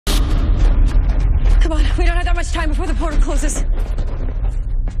Come on, we don't have that much time before the portal closes.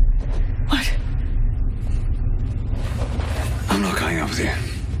 What? I'm not going up with you.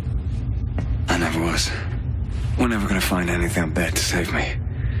 I never was. We're never gonna find anything up there to save me.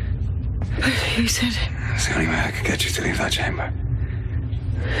 But you said... It's the only way I could get you to leave that chamber.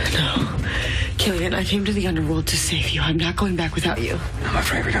 No. Killian, I came to the underworld to save you. I'm not going back without you. I'm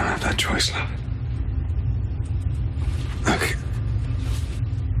afraid we don't have that choice, love. Look,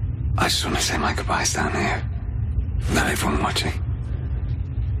 I just want to say my goodbyes down here. Not everyone watching.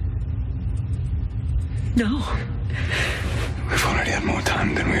 No. We've already had more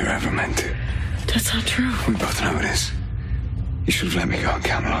time than we were ever meant to. That's not true. We both know it is. You should have let me go on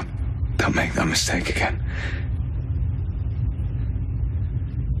Camelot. Don't make that mistake again.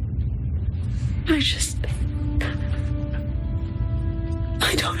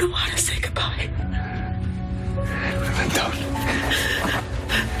 I don't know how to say goodbye. Then don't.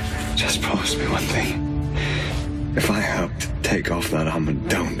 Just promise me one thing. If I helped take off that armor,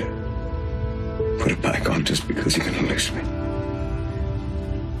 don't put it back on just because you're gonna lose me.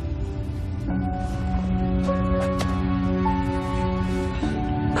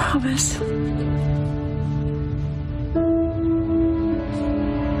 Promise.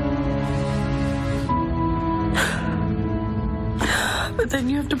 But then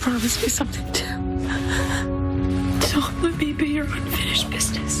you have to promise me something too. Don't let me be your unfinished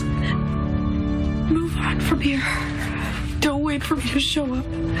business. Move on from here. Don't wait for me to show up.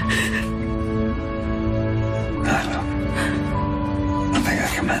 I will. I think I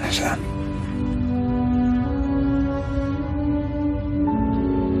can manage that.